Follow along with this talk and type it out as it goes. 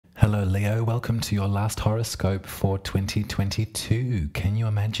Hello Leo, welcome to your last horoscope for 2022. Can you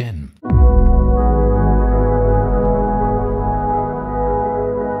imagine?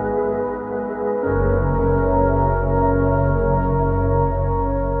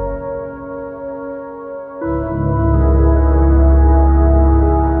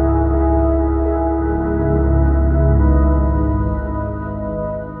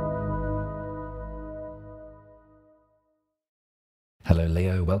 Hello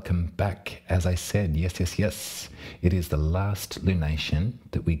Leo, welcome back. As I said, yes, it is the last lunation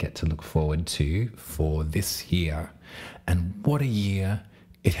that we get to look forward to for this year. And what a year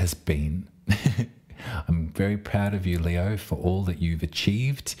it has been. I'm very proud of you, Leo, for all that you've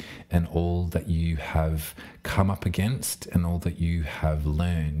achieved and all that you have come up against and all that you have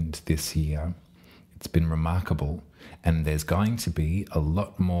learned this year. It's been remarkable, and there's going to be a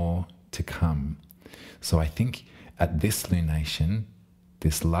lot more to come. So I think at this lunation,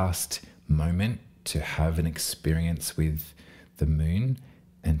 this last moment to have an experience with the moon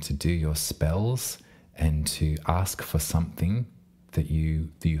and to do your spells and to ask for something that you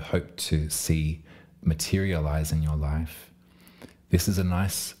hope to see materialize in your life. This is a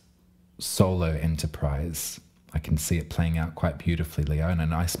nice solo enterprise. I can see it playing out quite beautifully, Leo, and a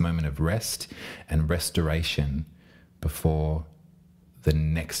nice moment of rest and restoration before the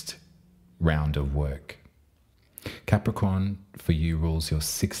next round of work. Capricorn for you rules your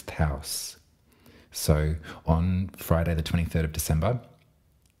sixth house. So on Friday the 23rd of December,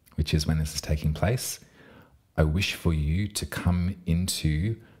 which is when this is taking place, I wish for you to come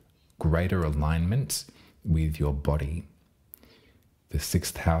into greater alignment with your body. The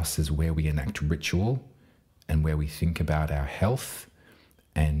sixth house is where we enact ritual and where we think about our health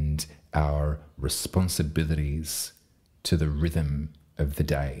and our responsibilities to the rhythm of the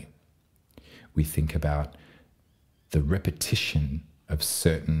day. We think about the repetition of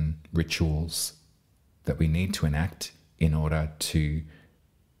certain rituals that we need to enact in order to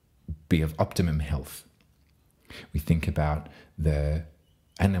be of optimum health. We think about the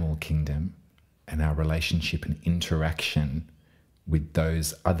animal kingdom and our relationship and interaction with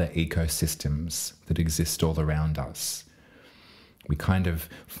those other ecosystems that exist all around us. We kind of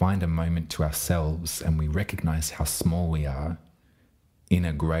find a moment to ourselves and we recognize how small we are in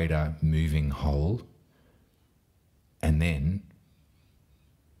a greater moving whole. And then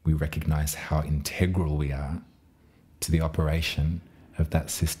we recognize how integral we are to the operation of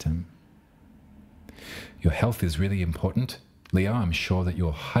that system. Your health is really important, Leo. I'm sure that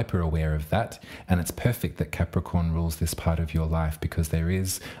you're hyper aware of that. And it's perfect that Capricorn rules this part of your life because there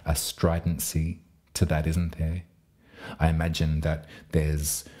is a stridency to that, isn't there? I imagine that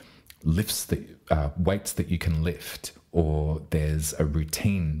there's weights that you can lift, or there's a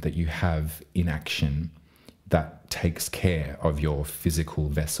routine that you have in action that takes care of your physical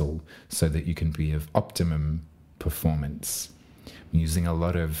vessel so that you can be of optimum performance. I'm using a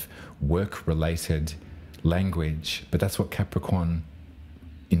lot of work-related language, but that's what Capricorn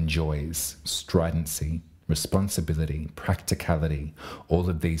enjoys: stridency, responsibility, practicality. All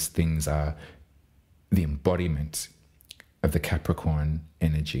of these things are the embodiment of the Capricorn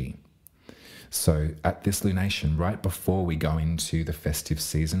energy. So at this lunation, right before we go into the festive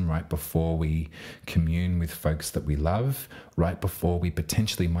season, right before we commune with folks that we love, right before we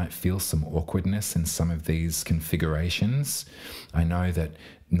potentially might feel some awkwardness in some of these configurations, I know that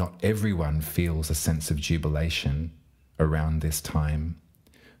not everyone feels a sense of jubilation around this time.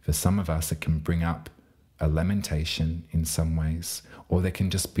 For some of us, it can bring up a lamentation in some ways, or there can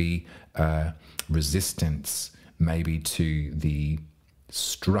just be a resistance maybe to the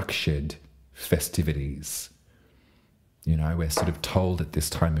structured festivities. You know, we're sort of told at this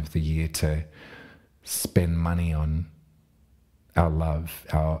time of the year to spend money on our love,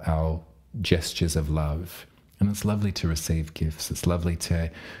 our gestures of love. And it's lovely to receive gifts. It's lovely to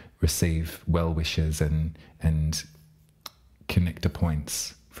receive well wishes and connector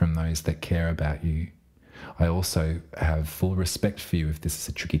points from those that care about you. I also have full respect for you if this is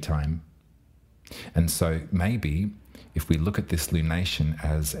a tricky time. And so maybe if we look at this lunation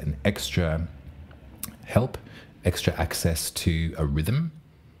as an extra help, extra access to a rhythm.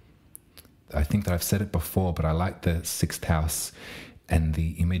 I think that I've said it before, but I like the sixth house and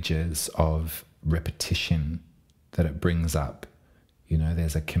the images of repetition that it brings up. You know,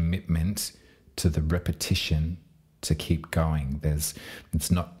 there's a commitment to the repetition to keep going.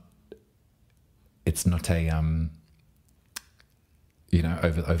 It's not a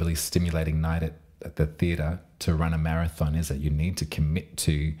overly stimulating night at the theatre to run a marathon, is it? You need to commit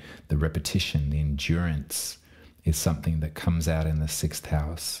to the repetition. The endurance is something that comes out in the sixth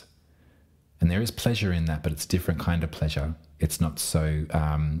house. And there is pleasure in that, but it's a different kind of pleasure. It's not so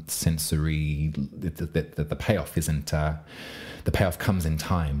sensory. The payoff isn't, the payoff comes in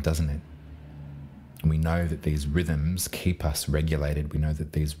time, doesn't it? And we know that these rhythms keep us regulated. We know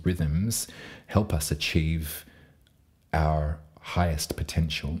that these rhythms help us achieve our highest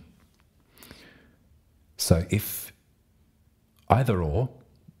potential. So if either or,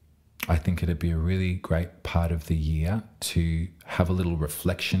 I think it'd be a really great part of the year to have a little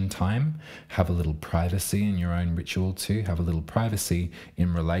reflection time, have a little privacy in your own ritual too, have a little privacy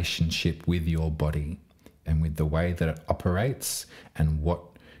in relationship with your body and with the way that it operates and what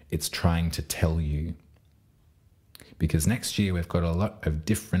it's trying to tell you. Because next year we've got a lot of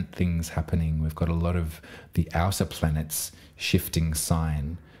different things happening. We've got a lot of the outer planets shifting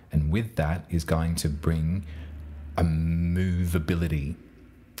sign, and with that is going to bring a movability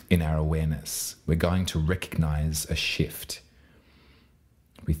in our awareness. We're going to recognize a shift.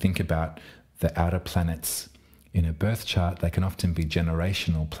 We think about the outer planets in a birth chart, they can often be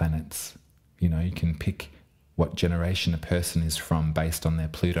generational planets. You know, you can pick what generation a person is from based on their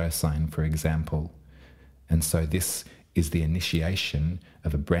Pluto sign, for example. And so this is the initiation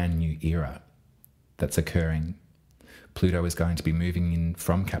of a brand new era that's occurring. Pluto is going to be moving in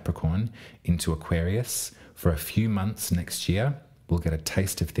from Capricorn into Aquarius for a few months next year. We'll get a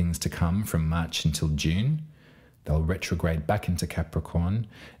taste of things to come from March until June. They'll retrograde back into Capricorn,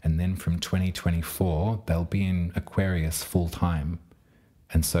 and then from 2024, they'll be in Aquarius full time.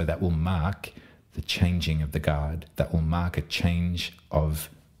 And so that will mark the changing of the guard. That will mark a change of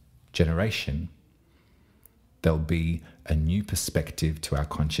generation. There'll be a new perspective to our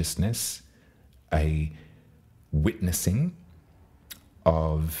consciousness, a witnessing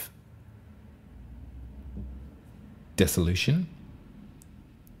of dissolution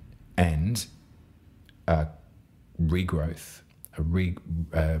and a regrowth,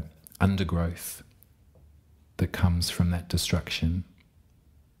 undergrowth that comes from that destruction.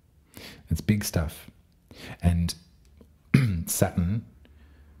 It's big stuff. And Saturn,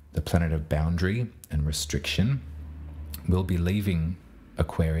 the planet of boundary and restriction, will be leaving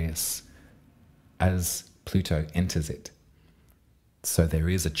Aquarius as Pluto enters it. So there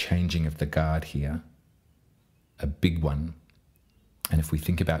is a changing of the guard here, a big one. And if we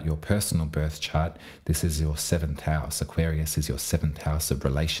think about your personal birth chart, this is your 7th house. Aquarius is your 7th house of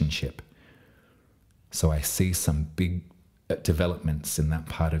relationship. So I see some big developments in that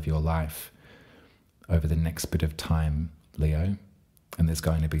part of your life over the next bit of time, Leo. And there's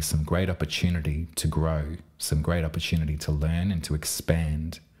going to be some great opportunity to grow, some great opportunity to learn and to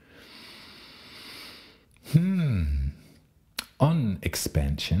expand. On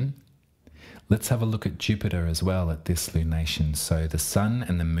expansion, let's have a look at Jupiter as well at this lunation. So the Sun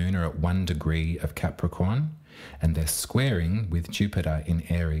and the Moon are at 1 degree of Capricorn, and they're squaring with Jupiter in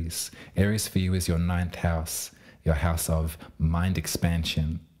Aries. Aries for you is your 9th house, your house of mind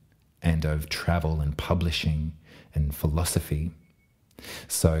expansion and of travel and publishing and philosophy.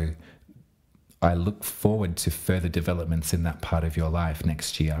 So I look forward to further developments in that part of your life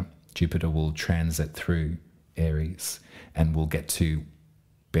next year. Jupiter will transit through Aries, and we'll get to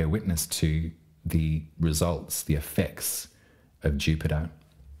bear witness to the results, the effects of Jupiter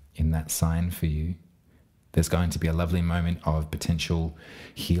in that sign for you. There's going to be a lovely moment of potential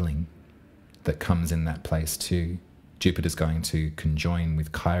healing that comes in that place too. Jupiter's going to conjoin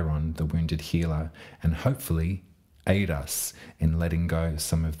with Chiron, the wounded healer, and hopefully aid us in letting go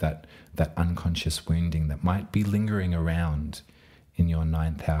some of that unconscious wounding that might be lingering around in your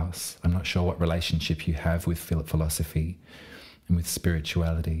 9th house. I'm not sure what relationship you have with philosophy and with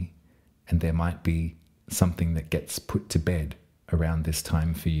spirituality, and there might be something that gets put to bed around this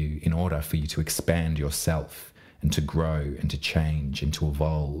time for you in order for you to expand yourself and to grow and to change and to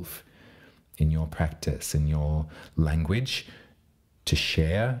evolve in your practice, in your language to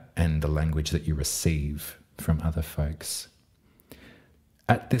share and the language that you receive from other folks.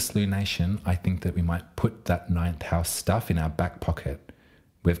 At this lunation, I think that we might put that 9th house stuff in our back pocket.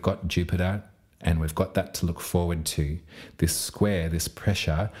 We've got Jupiter and we've got that to look forward to. This square, this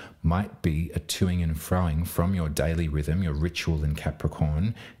pressure might be a toing and froing from your daily rhythm, your ritual in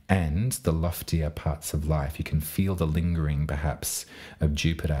Capricorn, and the loftier parts of life. You can feel the lingering, perhaps, of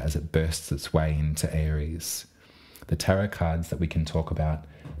Jupiter as it bursts its way into Aries. The tarot cards that we can talk about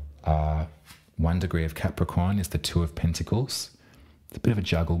are 1 degree of Capricorn is the 2 of Pentacles. There's a bit of a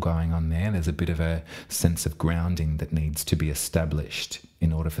juggle going on there. There's a bit of a sense of grounding that needs to be established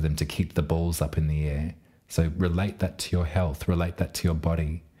in order for them to keep the balls up in the air. So relate that to your health, relate that to your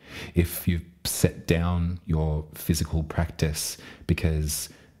body. If you've set down your physical practice because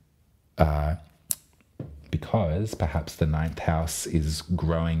perhaps the 9th house is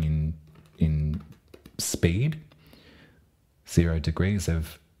growing in speed. 0 degrees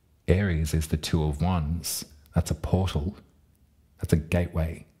of Aries is the Two of Wands. That's a portal. That's a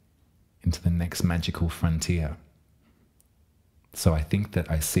gateway into the next magical frontier. So I think that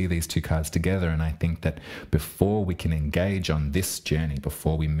I see these two cards together, and I think that before we can engage on this journey,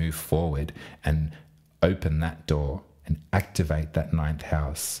 before we move forward and open that door and activate that ninth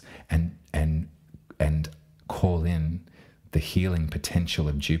house and call in the healing potential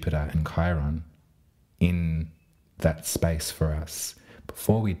of Jupiter and Chiron in that space for us,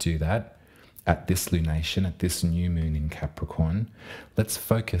 before we do that, at this lunation, at this new moon in Capricorn, let's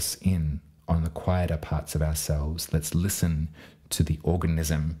focus in on the quieter parts of ourselves. Let's listen to the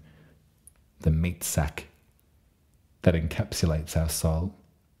organism, the meat sack that encapsulates our soul.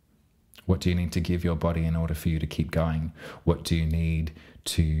 What do you need to give your body in order for you to keep going? What do you need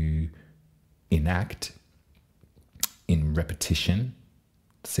to enact in repetition,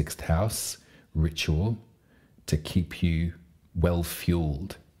 sixth house, ritual, to keep you well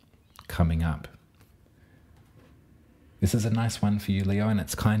fueled coming up? This is a nice one for you, Leo, and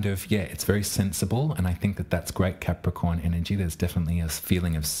it's kind of, yeah, it's very sensible, and I think that that's great Capricorn energy. There's definitely a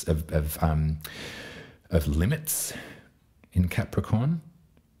feeling of limits in Capricorn,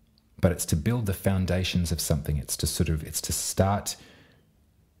 but it's to build the foundations of something. It's to start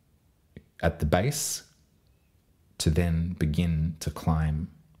at the base to then begin to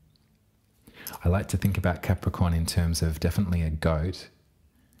climb. I like to think about Capricorn in terms of definitely a goat,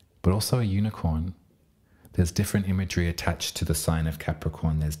 but also a unicorn. There's different imagery attached to the sign of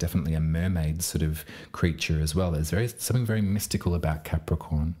Capricorn. There's definitely a mermaid sort of creature as well. There's something very mystical about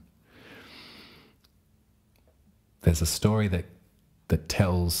Capricorn. There's a story that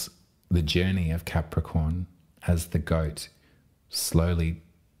tells the journey of Capricorn as the goat slowly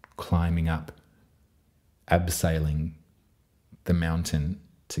climbing up, abseiling the mountain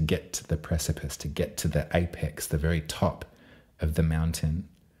to get to the precipice, to get to the apex, the very top of the mountain,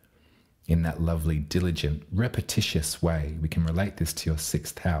 in that lovely, diligent, repetitious way. We can relate this to your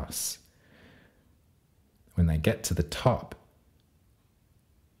sixth house. When they get to the top,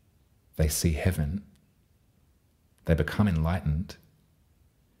 they see heaven. They become enlightened.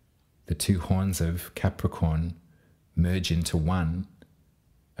 The two horns of Capricorn merge into one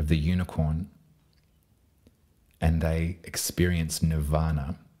of the unicorn, and they experience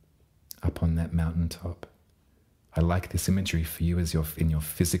nirvana up on that mountaintop. I like this imagery for you as in your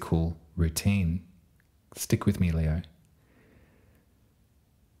physical routine. Stick with me, Leo.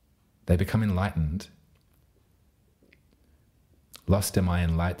 They become enlightened. Lost am I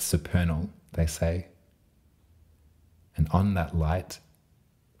in light supernal, they say. And on that light,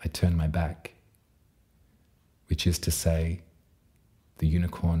 I turn my back, which is to say, the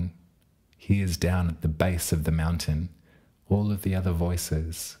unicorn hears down at the base of the mountain all of the other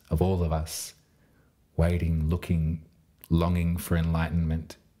voices of all of us, waiting, looking, longing for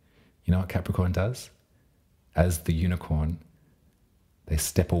enlightenment. You know what Capricorn does? As the unicorn, they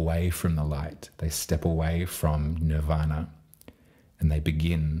step away from the light. They step away from nirvana, and they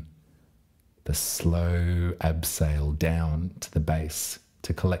begin the slow abseil down to the base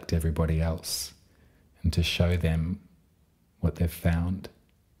to collect everybody else and to show them what they've found.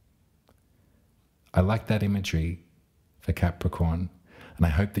 I like that imagery for Capricorn, and I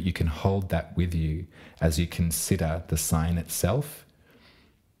hope that you can hold that with you as you consider the sign itself,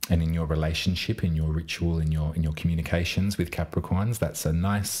 and in your relationship, in your ritual, in your communications with Capricorns. That's a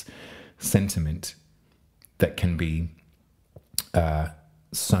nice sentiment that can be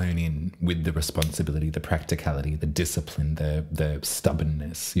sewn in with the responsibility, the practicality, the discipline, the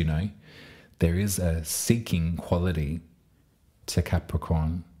stubbornness, you know. There is a seeking quality to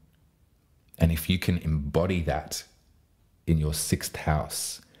Capricorn. And if you can embody that in your sixth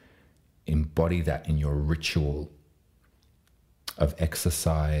house, embody that in your ritual of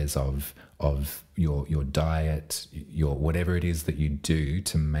exercise, of your diet, your whatever it is that you do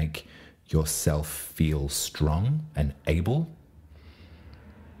to make yourself feel strong and able,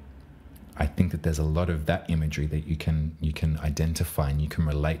 I think that there's a lot of that imagery that you can identify and you can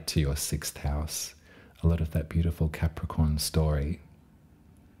relate to your sixth house. A lot of that beautiful Capricorn story.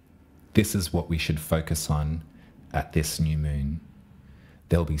 This is what we should focus on at this new moon.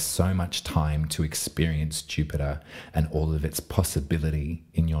 There'll be so much time to experience Jupiter and all of its possibility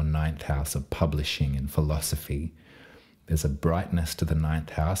in your ninth house of publishing and philosophy. There's a brightness to the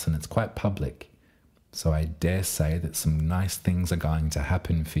ninth house, and it's quite public. So I dare say that some nice things are going to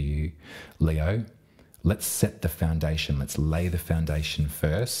happen for you, Leo. Let's set the foundation. Let's lay the foundation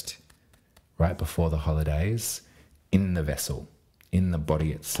first, right before the holidays, in the vessel, in the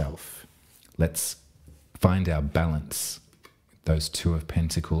body itself. Let's find our balance, those Two of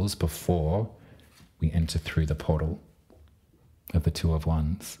Pentacles before we enter through the portal of the Two of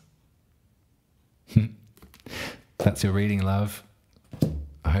Wands. That's your reading, love.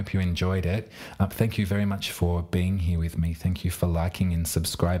 I hope you enjoyed it. Thank you very much for being here with me. Thank you for liking and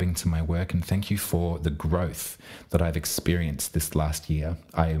subscribing to my work, and thank you for the growth that I've experienced this last year.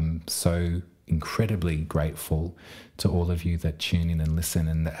 I am so incredibly grateful to all of you that tune in and listen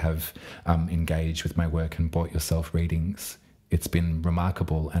and that have engaged with my work and bought yourself readings. It's been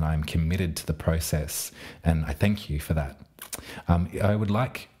remarkable, and I'm committed to the process, and I thank you for that. I would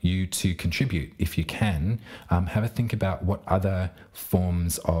like you to contribute if you can. Have a think about what other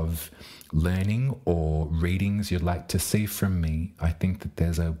forms of learning or readings you'd like to see from me. I think that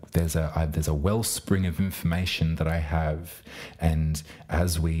there's a wellspring of information that I have, and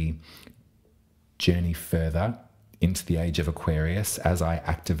as we journey further into the age of Aquarius, as I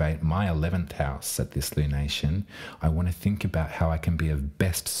activate my 11th house at this lunation, I want to think about how I can be of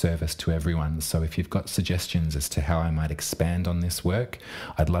best service to everyone. So if you've got suggestions as to how I might expand on this work,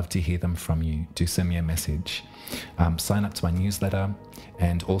 I'd love to hear them from you. Do send me a message. Sign up to my newsletter.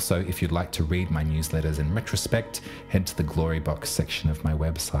 And also, if you'd like to read my newsletters in retrospect, head to the Glory Box section of my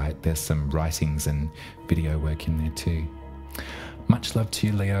website. There's some writings and video work in there too. Much love to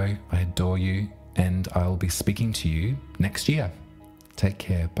you, Leo. I adore you. And I'll be speaking to you next year. Take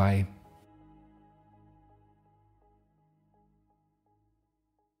care. Bye.